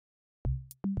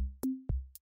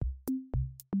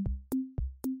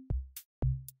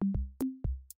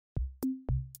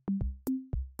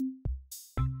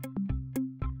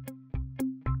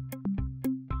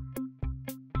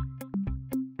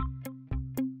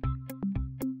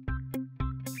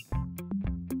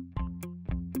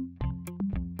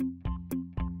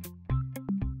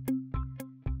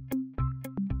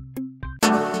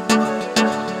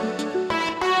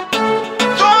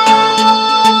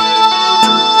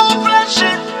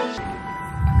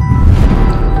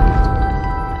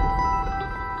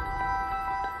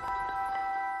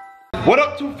What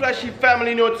up, Too Fleshy family?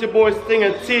 You know it's your boy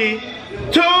Stingah Tee.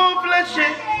 Too Fleshy.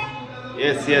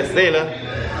 Yes, Sailor.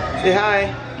 Say hi.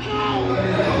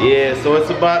 Hi. Yeah, so it's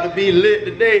about to be lit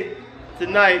today.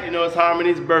 Tonight, you know, it's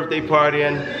Harmony's birthday party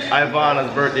and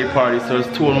Ivana's birthday party, so it's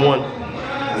 2 in 1.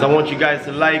 So I want you guys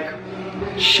to like,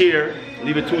 share,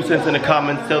 leave a 2 cents in the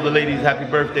comments, tell the ladies happy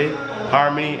birthday,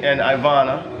 Harmony and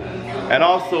Ivana. And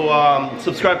also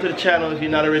subscribe to the channel if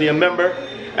you're not already a member.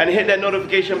 And hit that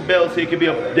notification bell so you can be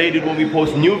updated when we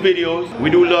post new videos. We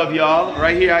do love y'all.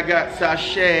 Right here I got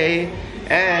Sashay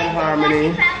and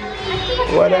Harmony.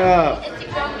 What up?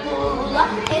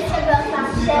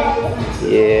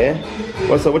 Yeah.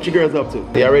 What's up? What you girls up to?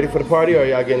 Y'all ready for the party or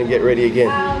y'all gonna get ready again?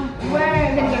 We're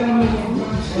gonna get ready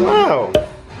again. Wow.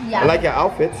 Yeah. I like your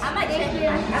outfits. I might take you.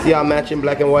 See y'all matching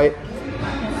black and white?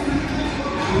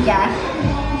 Yeah.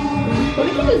 But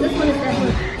we can use this one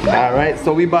instead. Alright,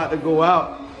 so we about to go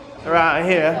out around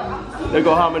here. There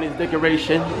go Harmony's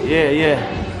decoration. Yeah.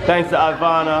 Thanks to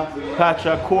Ivana,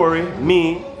 Pacha, Corey,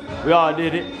 me. We all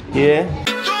did it. Yeah.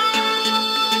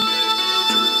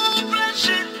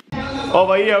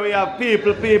 Over here we have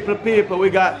people. We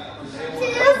got...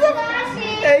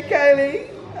 Hey Kylie,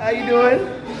 how you doing?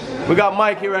 We got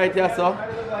Mikey right there, so.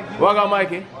 Walk on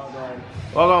Mikey.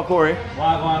 Walk on Corey.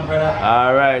 Walk on, brother.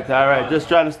 Alright. Just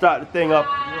trying to start the thing up.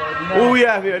 Who we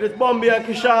have here? This Bumby and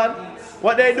Kishan.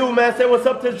 What they do, man? Say what's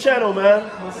up to the channel, man.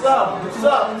 What's up?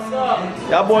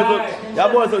 Y'all boys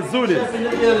are zooted.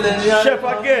 Chef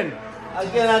again.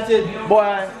 Again, I did.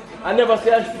 Boy, I never see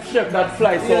a chef that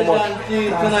flies so much. Tonight, you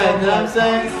know what I'm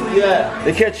saying? Yeah.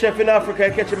 They catch chef in Africa,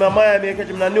 they catch him in Miami, they catch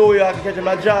him in New York, they catch him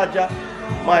in Georgia.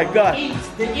 My God.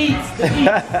 The eats.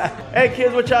 Hey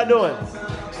kids, what y'all doing?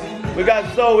 We got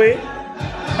Zoe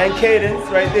and Cadence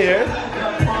right there.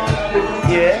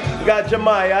 Yeah. We got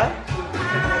Jemiah.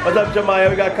 What's up, Jemiah?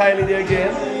 We got Kylie there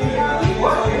again.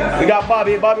 We got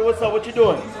Bobby. Bobby, what's up? What you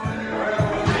doing?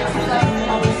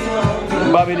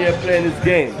 Bobby there playing this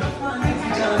game.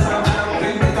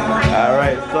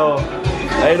 Alright, so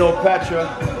I know Patra,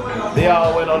 they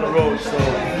all went on the road, so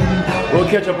we'll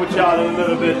catch up with y'all in a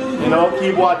little bit. You know,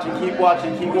 keep watching.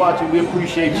 We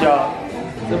appreciate y'all.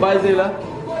 So bye, Zayla.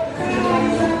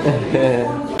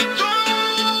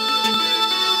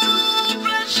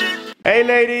 Hey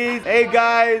ladies, hey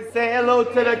guys, say hello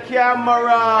to the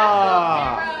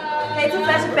camera. Hey Too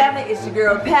Fleshy family, it's your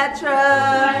girl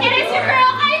Petra. And it's your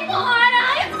girl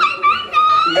Ivana. It's my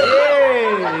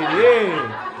birthday.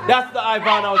 Yeah. That's the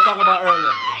Ivana I was talking about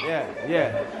earlier.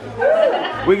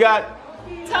 Yeah. We got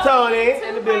Tony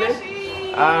in the building.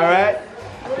 All right.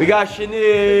 We got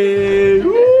Shanice.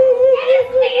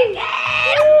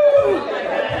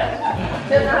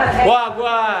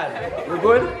 Wagwan. We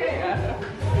good?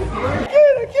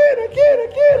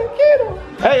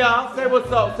 Hey y'all, say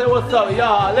what's up,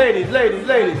 y'all, ladies.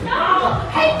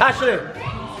 Ashley,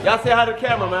 y'all say hi to the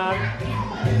camera, man.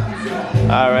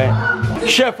 Alright.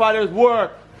 Chef out his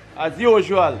work, as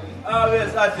usual.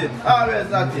 Always at it.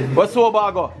 What's so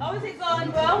about go? How is it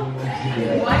going, bro?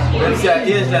 Let's see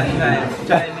Asian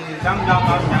time.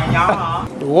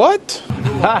 What?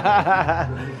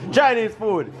 Chinese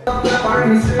food.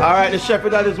 Alright, the chef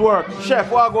is at his work. Chef,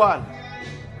 wagwan.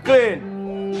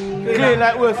 Clean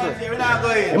like Wilson.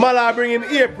 You might bring him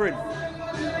apron.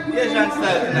 Asian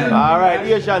style tonight. Alright,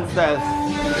 Asian style.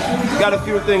 Got a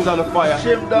few things on the fire.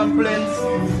 Shrimp dumplings.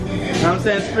 I'm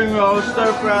saying spring roll,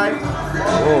 stir fry.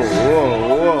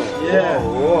 Whoa. Yeah.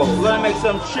 We're gonna make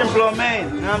some shrimp lo mein.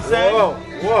 You know what I'm saying? Whoa.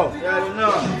 Yeah, you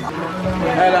know.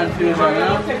 Highland fusion, you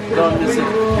know? Don't miss it.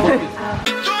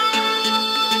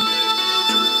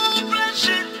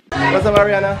 What's up,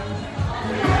 Ariana?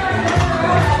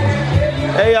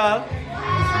 Hey y'all.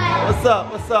 What's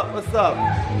up?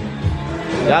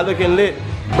 Y'all looking lit.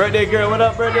 Birthday girl, what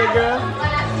up, birthday girl?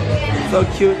 So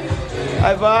cute.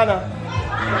 Ivana.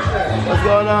 What's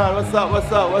going on? What's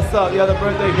up? You're the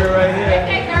birthday girl right here.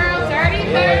 Birthday girl,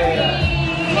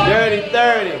 dirty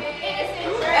 30.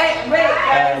 Hey, wait.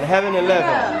 And Heaven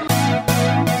 11.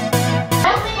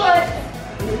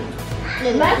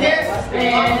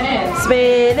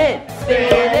 Spin it.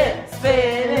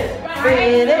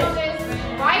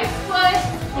 Right foot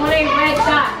on a red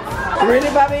dot. Really,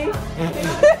 Bobby?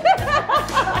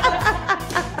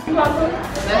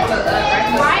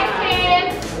 Right hand,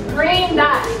 green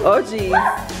dot. Oh, geez.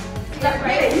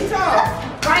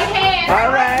 Right hand.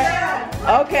 All right.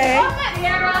 Okay.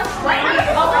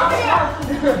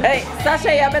 Hey,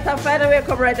 Sasha, you better find a way to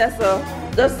come right there, so.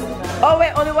 Just, oh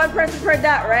wait, only one person per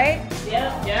dot, right?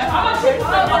 Yeah.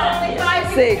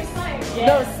 6.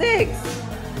 No, 6.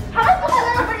 How much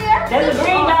over there? There's a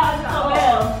green dot as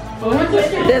well.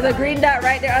 There's a green dot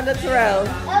right there under Terrell.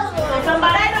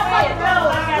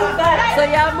 So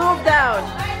y'all move down.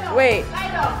 Wait.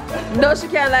 No, she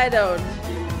can't lie down.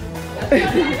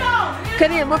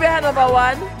 Can you move your hand over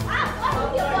one?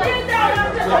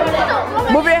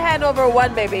 Move your hand over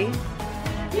one, baby.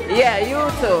 Yeah, you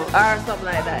too. Or something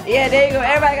like that. Yeah, there you go.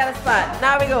 Everybody got a spot.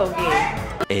 Now we go again.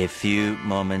 A few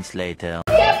moments later.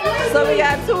 So we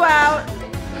got 2 out.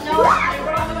 No,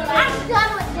 I'm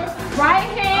done with this. Right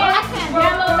hand,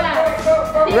 yellow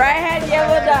dot. Right hand,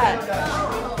 yellow dot.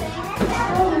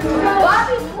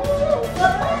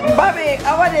 Bobby, I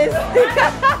want this.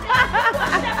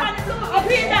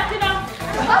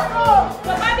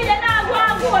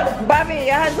 Bobby,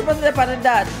 your hand's supposed to be on the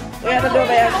dot. We have to do it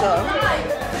by yourself.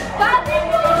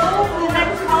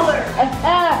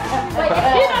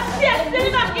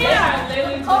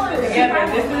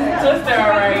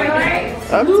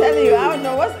 I'm telling you, I don't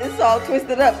know what's, it's all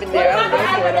twisted up in there. I don't know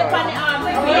what's going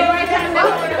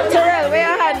on. Terrell, where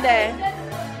your hand there?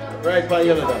 Right by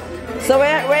yellow dot. So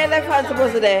where your left hand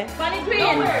supposed to be? Funny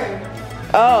green.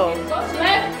 Oh.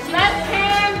 Left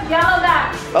hand, yellow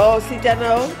dot. Oh, see that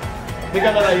now? Pick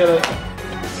another yellow dot.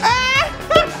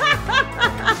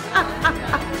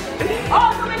 Oh,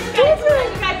 so when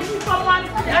you guys do from one to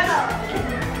the other.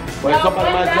 When somebody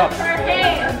might drop.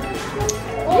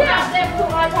 We have them 2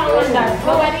 on one dot.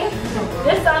 Go ready?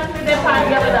 This one with them on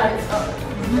yellow dots.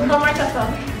 Come right up.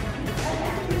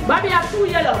 Bobby have 2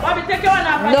 yellow. Bobby, take your one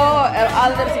off. No,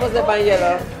 all of them supposed to be on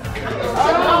yellow.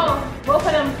 Oh no. Both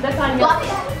of them, that's on yellow. Bobby,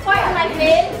 fire like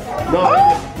this. No.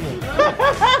 Oh,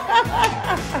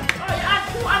 you have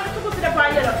 2 on the supposed to be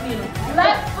on yellow, Pino.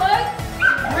 Left foot,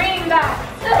 green dot.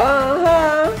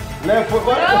 Uh-huh. Left foot,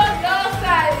 what? No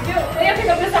side. You pick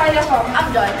up this on your phone.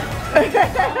 I'm done.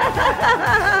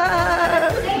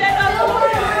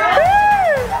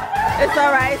 It's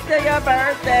alright, it's still your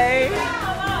birthday.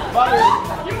 Bobby.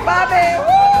 Bobby,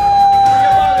 woo!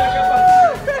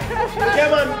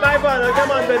 Come on, bye bye.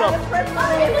 Come on, Ben up.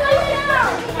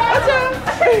 What's up?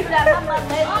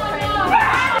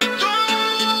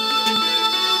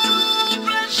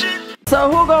 So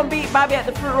who gonna beat Bobby at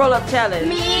the fruit roll-up challenge?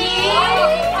 Me? No,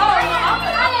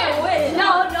 I don't win.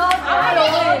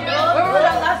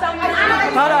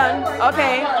 Hold on.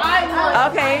 Okay.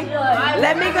 Okay.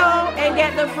 Let me go and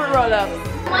get the fruit roll-up.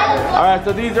 Alright,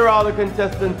 so these are all the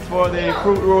contestants for the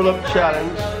fruit roll-up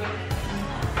challenge.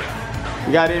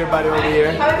 We got everybody over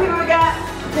here. How many people we got?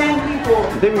 10 people.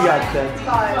 I think we got 10.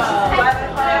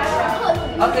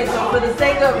 Okay, so for the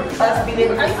sake of us being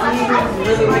able to see who's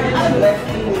really winning, let's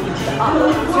do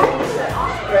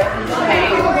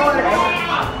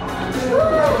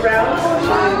rounds.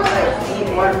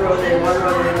 One roll in, one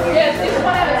roll in. Yes, it's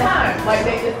one at a time. Like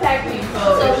they just tag team.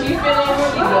 So if she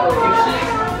finishes, you go. If she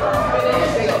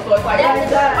finishes, they go. So it's like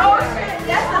Oh shit,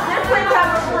 that's the different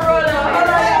type of roll. Hold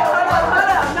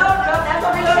on. No, that's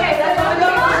what we go. That's what we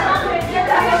go.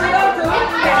 That's what we go do.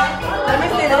 Let me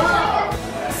see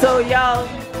this. So y'all,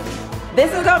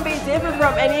 this is gonna be different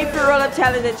from any fruit roll-up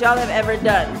challenge that y'all have ever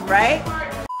done, right?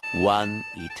 One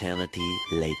eternity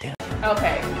later.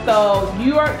 okay, so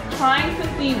you are trying to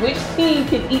see which team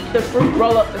can eat the fruit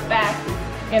roll up the fastest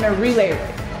in a relay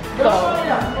race. So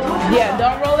yeah,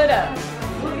 don't roll it up.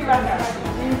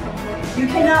 You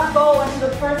cannot go until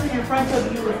the person in front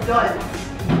of you is done.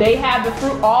 They have the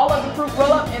fruit, all of the fruit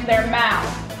roll up in their mouth.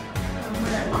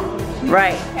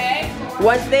 Right. Okay.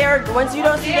 Once you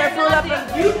don't see their fruit up,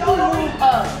 You can move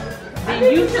up. Then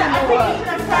you can I move think you up. should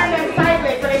have turned them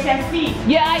sideways so they can see.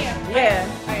 Yeah, I am. yeah.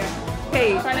 I am.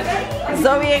 Okay. Trying to see.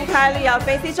 Zoe and Kylie, y'all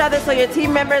face each other so your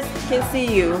team members can see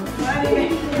you. All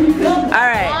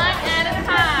right. One at a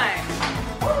time.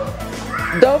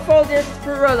 Don't fold your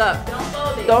fruit roll up. Don't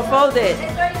fold it. Don't fold it.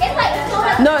 It's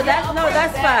like No,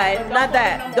 that's fine. Not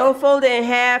that. Don't fold it in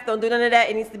half. Don't do none of that.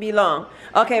 It needs to be long.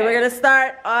 Okay, we're gonna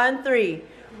start on 3.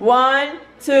 1,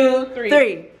 2,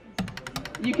 3.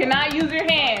 You cannot use your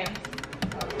hands.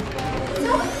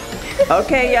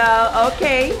 Okay, y'all.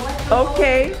 Okay.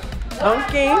 Okay.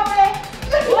 Okay. All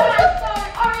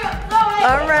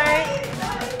right.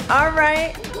 All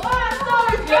right.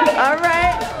 All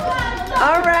right.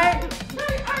 All right.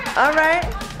 All right.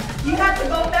 You have to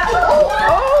go back.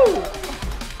 Oh!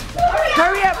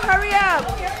 Hurry up, hurry up!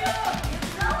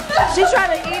 She's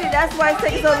trying to eat it, that's why it's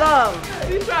taking so long.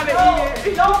 She's trying to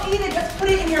eat it. Don't eat it, just put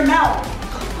it in your mouth.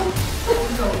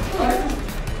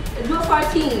 do it for our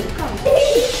team. Come.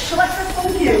 So let's just go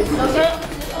here. Okay?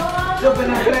 Jump in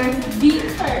that thing. Beat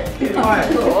her.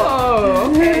 Oh,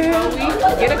 okay. So we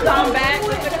get a comeback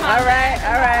with the comeback. All right,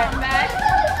 all right. Comeback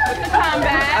with the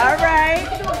comeback. All right.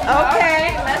 Okay.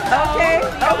 Okay.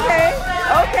 Okay.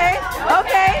 Okay.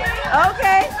 Okay.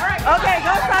 Okay. Okay,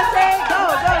 go Sase.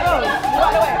 Go.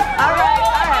 All right.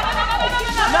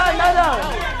 No.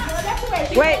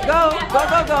 Wait, go.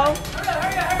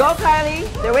 Go, Kylie.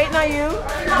 They're waiting on you.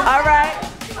 All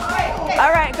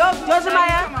right, go,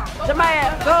 Jemaya.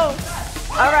 Go.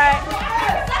 All right.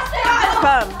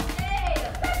 Come.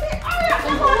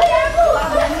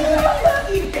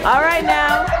 All right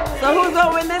now. So who's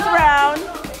gonna win this round?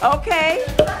 Okay.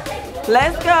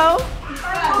 Let's go.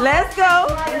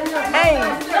 Hey.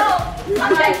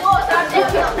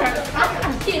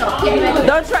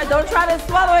 Don't try to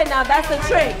swallow it now. That's the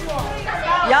trick.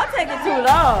 Y'all taking too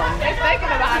long. They're thinking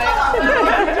about it.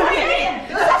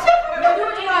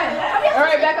 All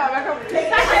right, back up.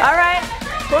 All right.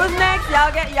 Who's next?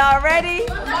 Y'all ready?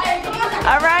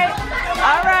 All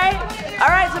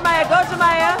right, Jemaya, go,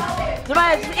 Jemaya.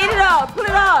 Jemaya, just eat it all. Put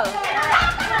it all,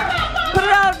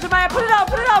 Jemaya. Put it all.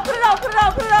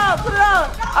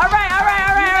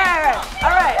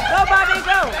 All right. Go, Bobby,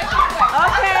 go.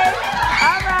 Okay.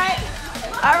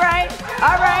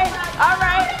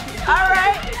 All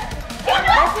right.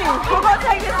 Let's see. Who gonna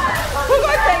take this?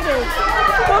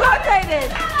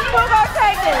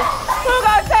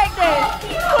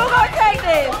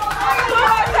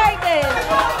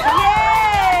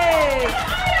 Yay!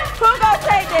 Who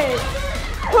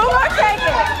gonna take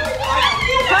this?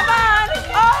 Come on.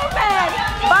 Oh, man.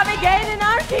 Bobby Gain and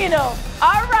Arkino.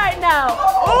 All right now.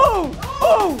 Ooh.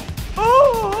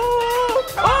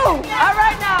 All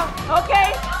right now.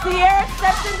 Okay. Sierra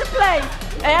steps into place.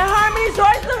 And Harmony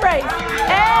joins the race.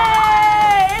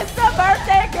 Hey, it's the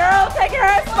birthday girl taking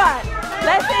her spot.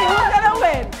 Let's see who's gonna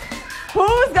win.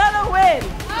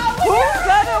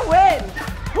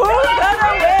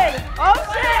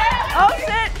 Oh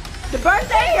shit. The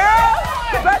birthday girl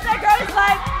is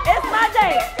like, it's my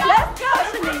day. Let's go,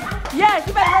 Shanice. Yes,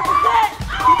 you better represent.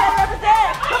 Come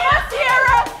on,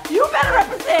 Sierra. You better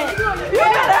represent. You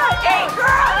better eat,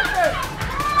 girl.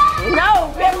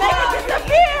 No, we're making it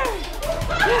disappear.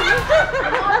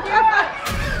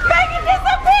 Make it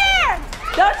disappear.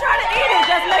 Don't try to eat it,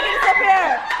 just make it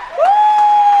disappear.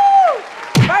 Woo!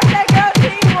 Birthday girl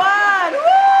team won.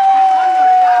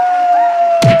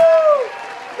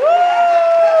 Woo!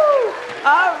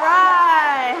 All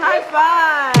right, high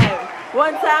five.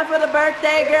 One time for the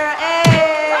birthday girl.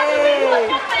 Hey!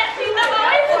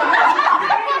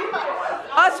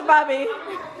 Us, Bobby.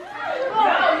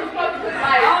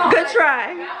 Good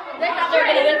try. They thought they were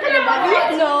gonna win for your Bobby.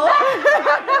 No.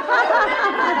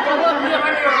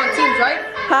 Teams, right?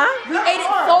 Huh? We ate it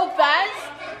so fast.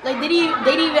 Like they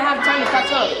didn't even have time to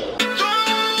catch up.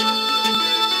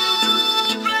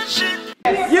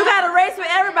 You got to race with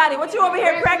everybody. What you over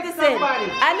here practicing?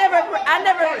 I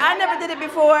never did it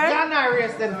before. Y'all not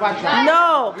racing, Patrick.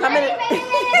 No, come in. Wait.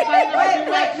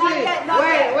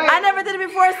 I never did it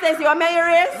before, Stacey. Want me at your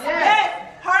wrist? Yes.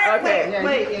 Hard. Okay.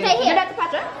 Wait. Hey, here, back to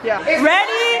Patrick. Yeah.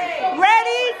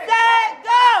 Ready, set,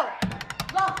 go.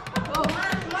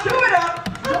 Chew it up.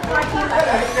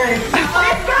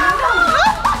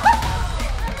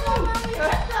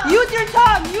 Use your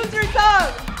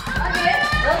tongue.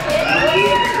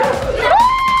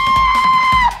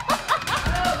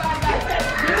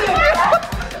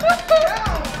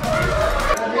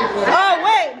 Oh,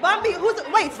 wait, Bambi,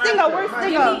 wait, Stingah, where's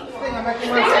Stingah?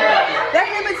 Let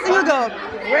him and Stingah go.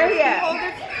 Where he at?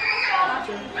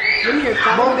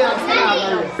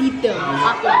 Beat them.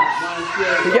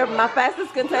 You're my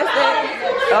fastest contestant?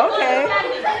 Okay.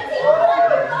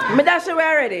 Madasha,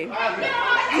 we're ready. We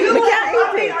can't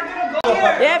eat it.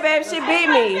 Yeah, babe, she beat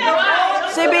me.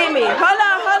 Hold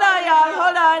on, y'all.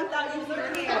 Hold on.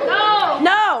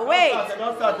 No, wait.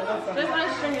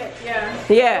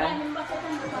 Yeah.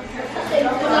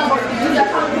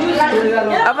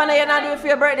 Ivana, you're not doing it for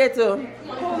your birthday too? Me?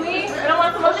 I don't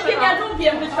want to look at you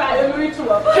game to try to reach you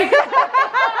up.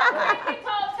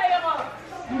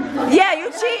 Yeah,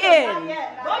 you cheating.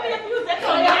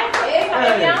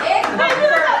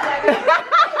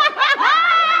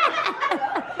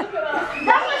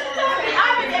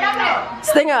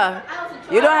 Stingah,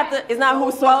 you don't have to, it's not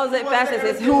who swallows it fastest,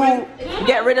 it's who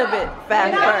get rid of it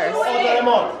fast first.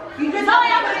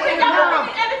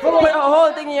 Put the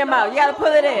whole thing in your mouth. You gotta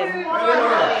pull it in.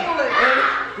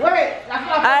 Wait.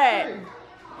 Alright.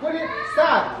 Put it.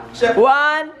 Stop.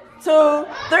 1, 2,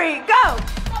 3, go!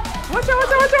 Watch out.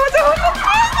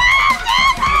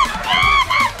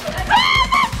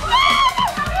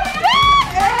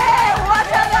 Hey,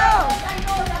 watch out now!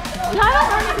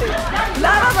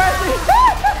 Lot of mercy.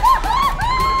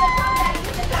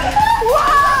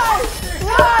 Why?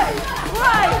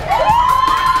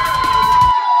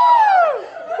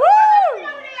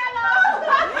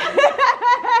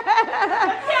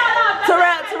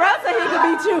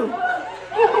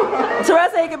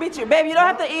 be true. Baby, you don't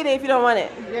have to eat it if you don't want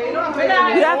it. Yeah, you don't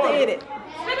have to eat it.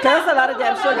 Because it's a lot of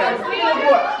damn sugar.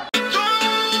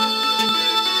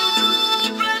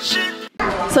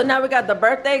 So now we got the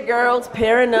birthday girls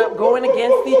pairing up, going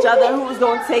against each other. Who's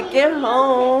going to take it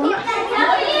home?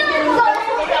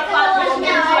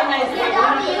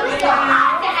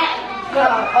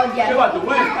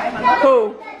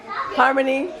 Who?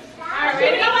 Harmony?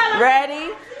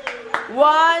 Ready?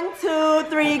 1, 2,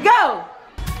 3, go!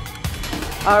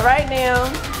 All right now.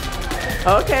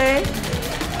 Okay.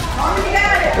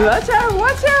 Watch out,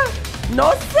 watch out.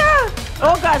 No, sir.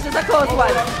 Oh gosh, it's a close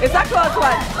one. It's a close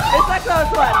one. It's a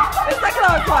close one. It's a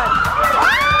close one.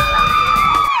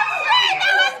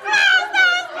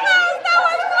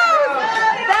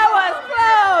 That was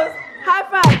close. High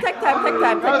five. Take time, take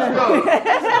time, take time.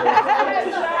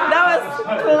 That was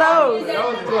close.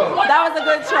 That was a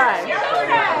good try.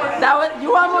 That was,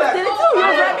 you almost did it too. You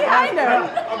was right behind her.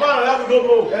 That was a good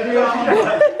move.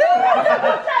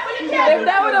 If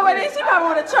that would have went in, she probably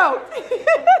would have choked.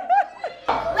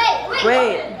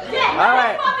 Wait. All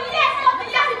right.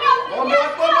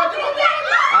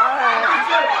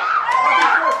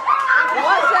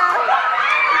 Watch out.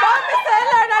 Bobby said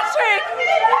learn that trick.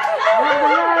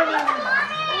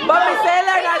 Bobby said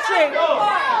learn that trick.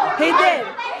 He did.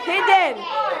 He did.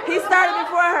 He started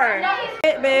before her.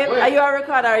 Babe, are you on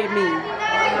record or are you me?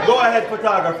 Go ahead,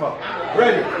 photographer.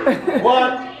 Ready?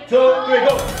 1, 2, 3,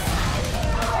 go.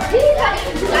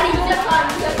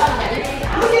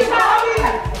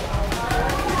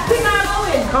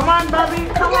 Come on, Bobby.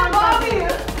 Come on, Bobby.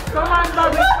 Come on,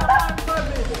 Bobby.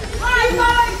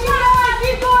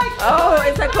 Oh,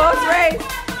 it's a close race.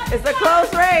 It's a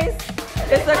close race.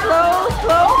 It's a close.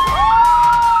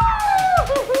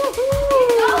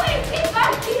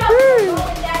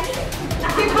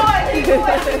 Keep going.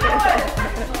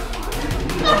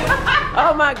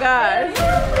 Oh my gosh.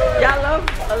 Y'all love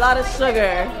a lot of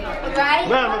sugar. Right?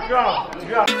 Man, let's go.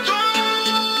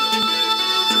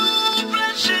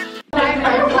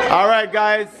 All right,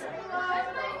 guys.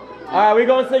 All right, we're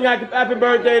going to sing happy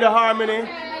birthday to Harmony.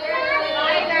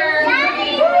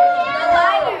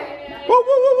 Woo,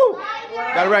 woo, woo, woo.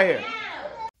 Got it right here.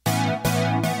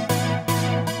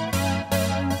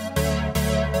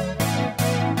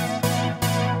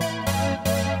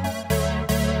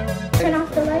 Turn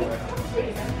off the light.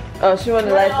 Oh, she want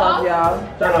the lights off, y'all.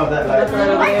 Turn off that light.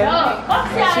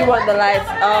 She want the lights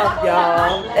off,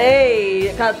 y'all.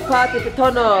 Hey, cause party to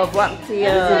turn off. What to you?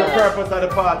 This is the purpose of the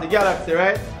party. Galaxy,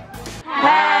 right?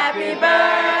 Happy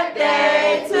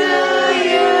birthday to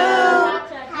you.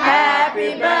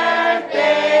 Happy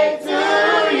birthday to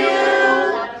you.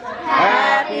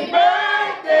 Happy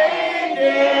birthday,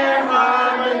 dear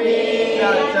Harmony.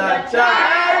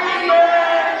 Happy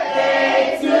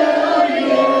birthday to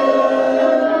you.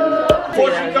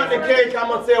 Before she cut the cake, I'm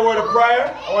going to say a word of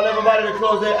prayer. I want everybody to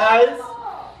close their eyes.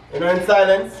 You know, in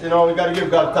silence. You know, we got to give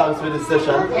God thanks for this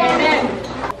session. Amen.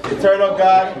 Eternal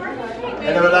God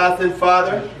and everlasting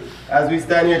Father, as we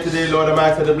stand here today, Lord, I'm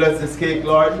asking to bless this cake,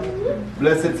 Lord.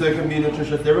 Bless it so it can be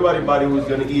nutritious to everybody who's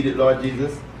going to eat it, Lord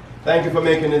Jesus. Thank you for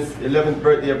making this 11th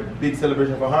birthday a big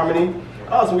celebration for Harmony.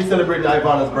 Also, we celebrate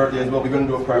Ivana's birthday as well. We're going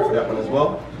to do a prayer for that one as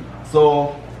well.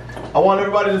 So, I want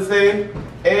everybody to say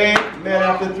amen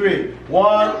after 3.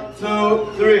 1,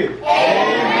 2, 3.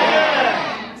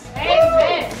 Amen.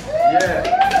 Amen. Yeah.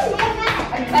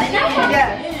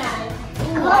 Yes.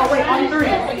 Oh, wait, on 3.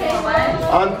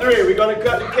 On 3, we're going to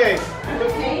cut the cake.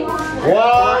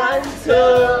 1, 2,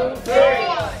 3.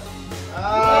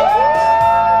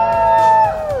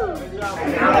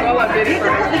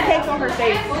 The cake on her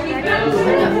face.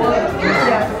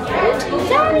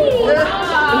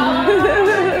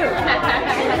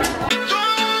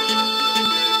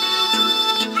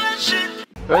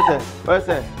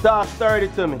 Listen, talk 30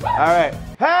 to me. Alright.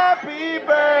 Happy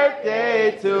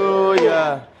birthday to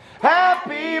ya.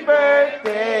 Happy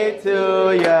birthday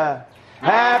to ya.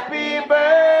 Happy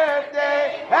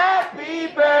birthday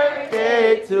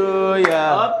to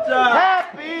ya.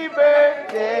 Happy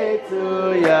birthday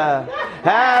to ya.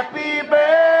 Happy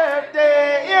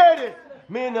birthday. Hear this.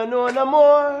 Me no know no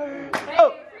more.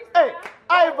 Oh, hey,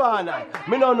 Ivana.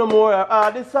 Me no know more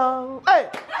of this song. Hey.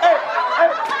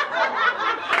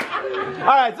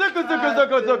 Alright,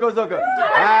 zuka.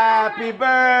 Happy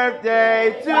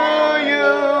birthday to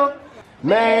you.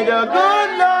 May the good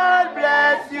Lord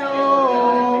bless you.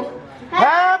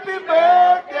 Happy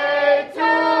birthday to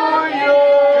you.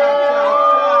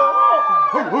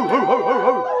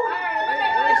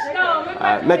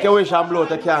 Make a wish and blow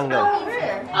the candle.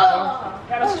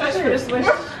 Gotta stretch for this wish.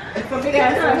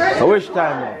 A wish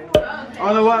time.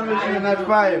 On the 1 wishing, not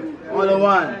 5. On the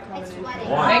 1.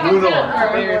 Make it feel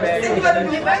very bad.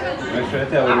 Make sure I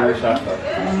tell her the shot first.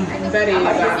 Betty.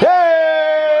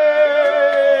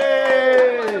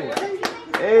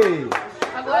 Hey!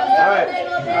 Alright.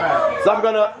 So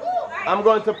I'm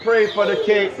going to pray for the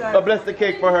cake, bless the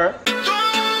cake for her.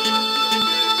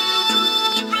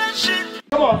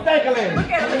 Come on, thank her, Lynn.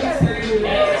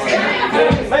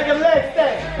 Make her leg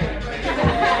stank.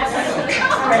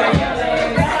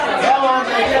 Come on,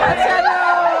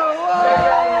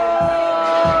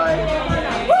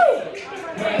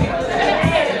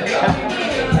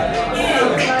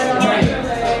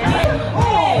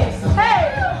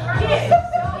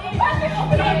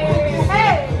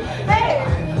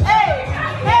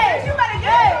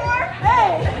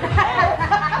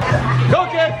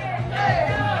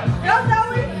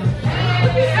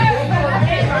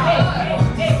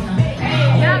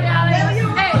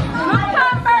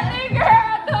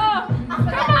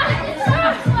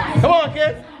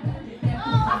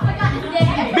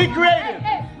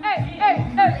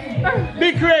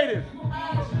 be creative.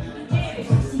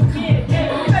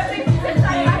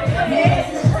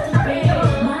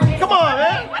 Come on,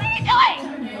 man. What are you doing?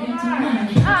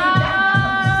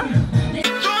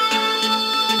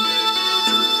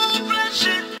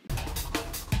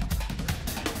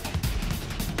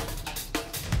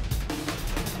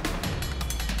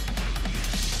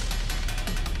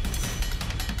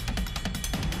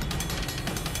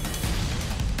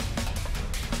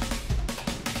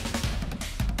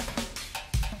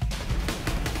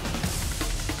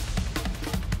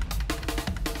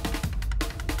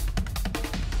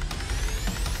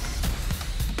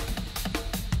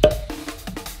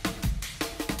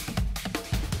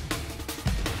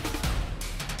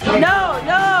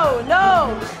 No.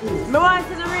 Me want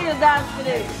to the real dance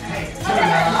today. Hey, turn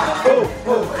it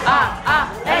up.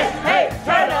 Hey,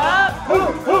 turn it up.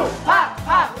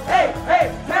 Hey,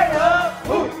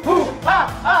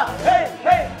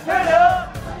 turn it up.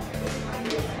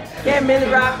 Can't really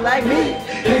rock like me.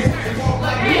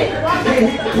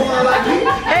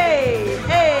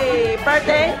 Hey,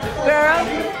 birthday girl,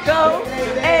 go.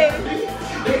 Hey.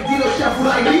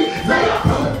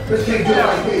 Bitch can't do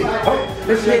like me.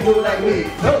 Bitch can't do like me.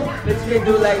 Bitch can't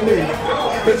do like me.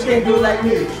 Bitch can't do like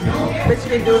me. Bitch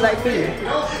can't do like me.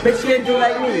 Bitch can't do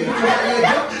like me.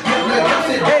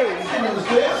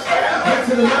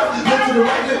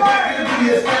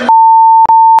 Hey.